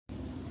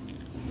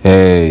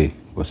Hey,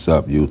 what's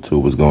up,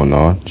 YouTube? What's going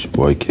on? It's your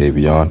boy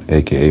Kavion,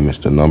 aka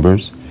Mr.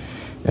 Numbers.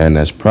 And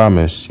as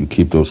promised, you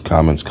keep those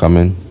comments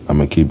coming. I'm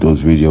gonna keep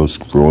those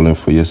videos rolling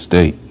for your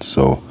state.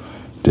 So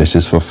this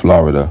is for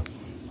Florida.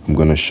 I'm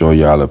gonna show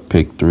y'all a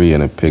pick 3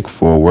 and a pick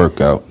 4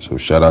 workout. So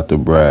shout out to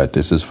Brad.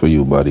 This is for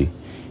you, buddy.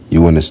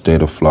 You in the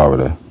state of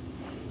Florida.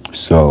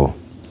 So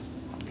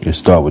let's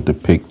start with the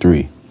pick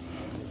 3.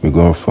 We're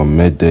going from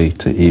midday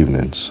to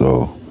evening.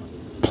 So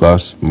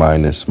plus,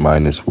 minus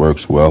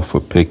works well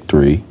for pick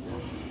 3.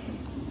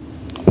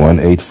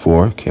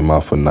 184 came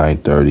out for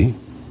 930.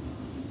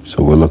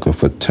 So we're looking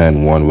for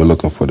 10-1. We're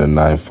looking for the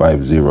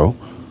 950.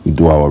 We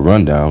do our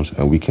rundowns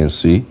and we can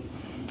see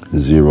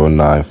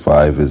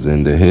 095 is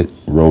in the hit.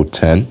 Row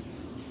 10.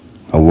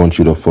 I want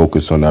you to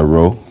focus on that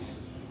row.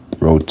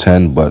 Row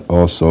 10, but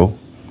also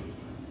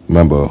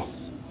remember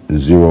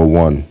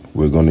 01.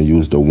 We're going to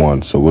use the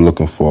 1. So we're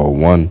looking for a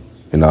 1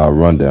 in our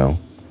rundown.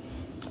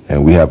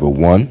 And we have a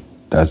 1.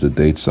 That's the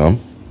date sum,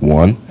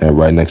 1, and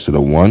right next to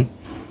the 1,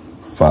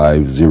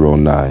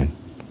 509.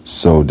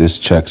 So this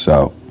checks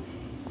out.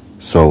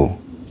 So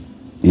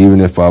even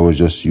if I was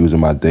just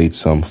using my date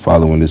sum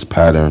following this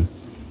pattern,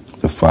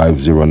 the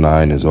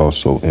 509 is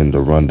also in the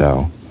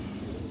rundown.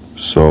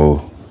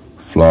 So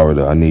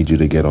Florida, I need you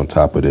to get on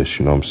top of this,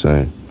 you know what I'm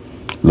saying?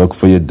 Look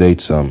for your date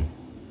sum.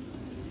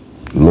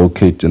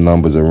 Locate your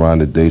numbers around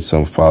the date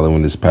sum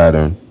following this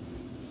pattern.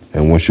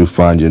 And once you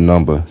find your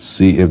number,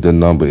 see if the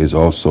number is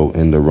also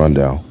in the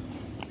rundown.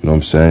 You know what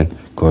I'm saying?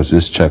 Because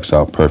this checks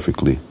out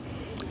perfectly.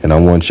 And I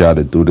want y'all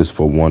to do this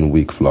for 1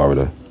 week,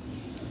 Florida.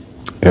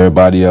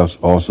 Everybody else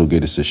also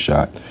get us a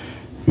shot.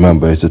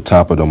 Remember, it's the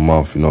top of the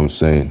month, you know what I'm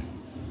saying?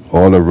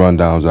 All the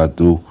rundowns I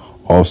do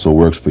also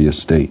works for your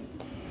state.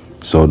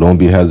 So don't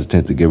be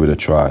hesitant to give it a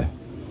try.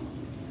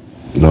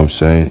 You know what I'm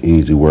saying?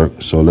 Easy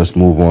work. So let's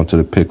move on to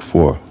the pick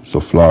 4. So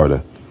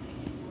Florida,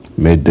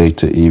 midday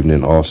to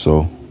evening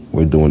also.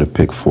 We're doing the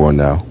pick 4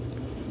 now.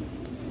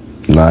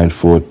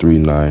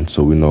 9439.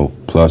 So we know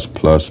plus,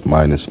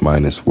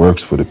 minus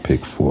works for the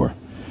pick 4.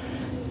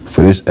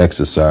 For this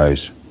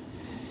exercise,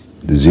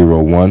 the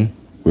 01,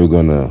 we're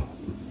going to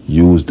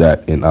use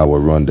that in our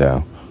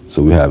rundown.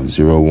 So we have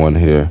 01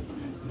 here,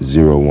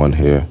 01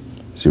 here,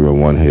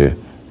 01 here,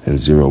 and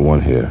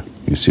 01 here.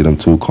 You see them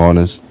two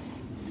corners?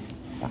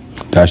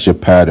 That's your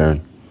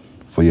pattern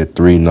for your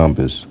 3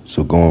 numbers.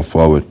 So going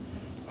forward,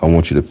 I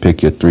want you to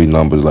pick your 3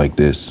 numbers like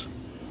this.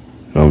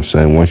 You know what I'm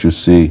saying? Once you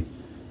see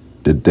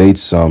the date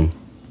sum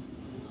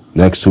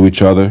next to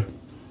each other,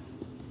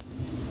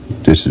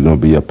 this is going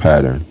to be a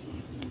pattern.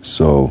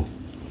 So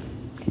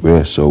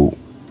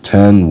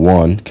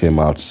 10-1 came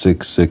out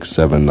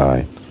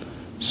 6679.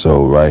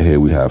 So right here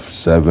we have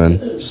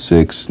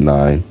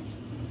 769.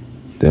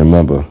 Then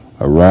remember,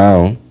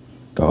 around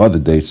the other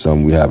date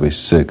sum we have a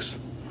 6.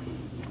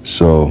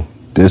 So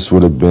this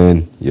would have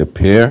been your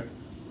pair,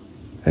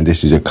 and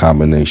this is your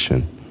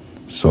combination.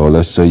 So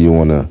let's say you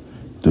want to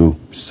do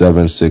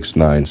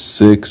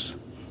 7696,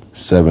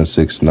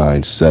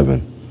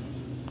 7697.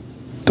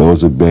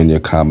 Those have been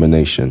your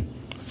combination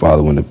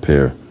following the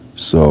pair.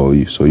 So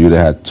you'd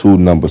have had 2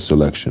 number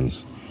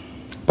selections,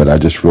 but I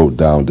just wrote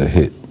down the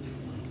hit.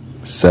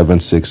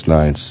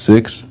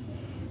 7696,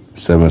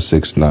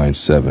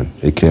 7697.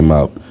 It came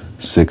out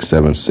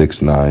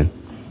 6769.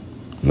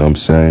 You know what I'm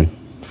saying?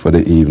 For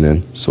the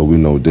evening, so we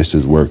know this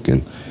is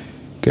working.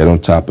 Get on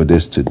top of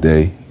this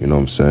today. You know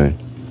what I'm saying?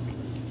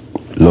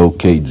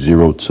 Locate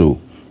 02.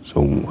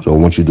 So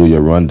once you do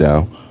your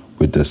rundown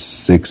with the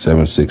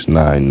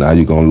 6769, now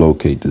you're going to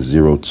locate the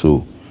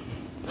 02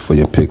 for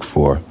your pick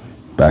 4.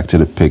 Back to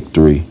the pick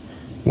 3.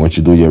 Once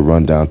you do your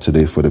rundown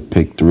today for the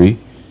pick 3,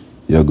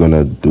 you're going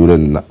to do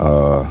the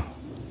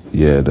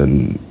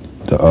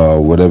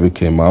whatever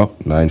came out,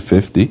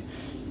 950.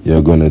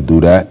 You're going to do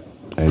that,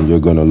 and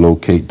you're going to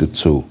locate the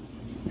 2.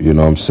 You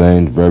know what I'm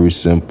saying? Very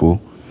simple,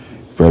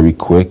 very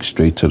quick,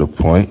 straight to the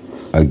point.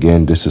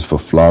 Again, this is for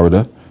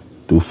Florida.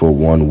 Do for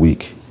 1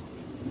 week.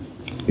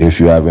 If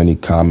you have any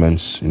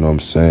comments, you know what I'm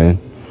saying,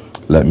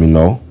 let me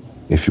know.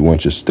 If you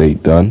want your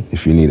state done,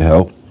 if you need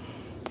help,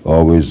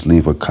 always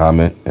leave a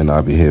comment and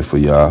I'll be here for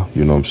y'all.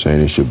 You know what I'm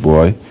saying? It's your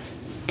boy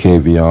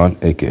Kavion,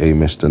 aka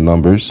Mr.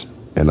 Numbers,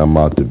 and I'm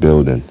out the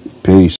building. Peace.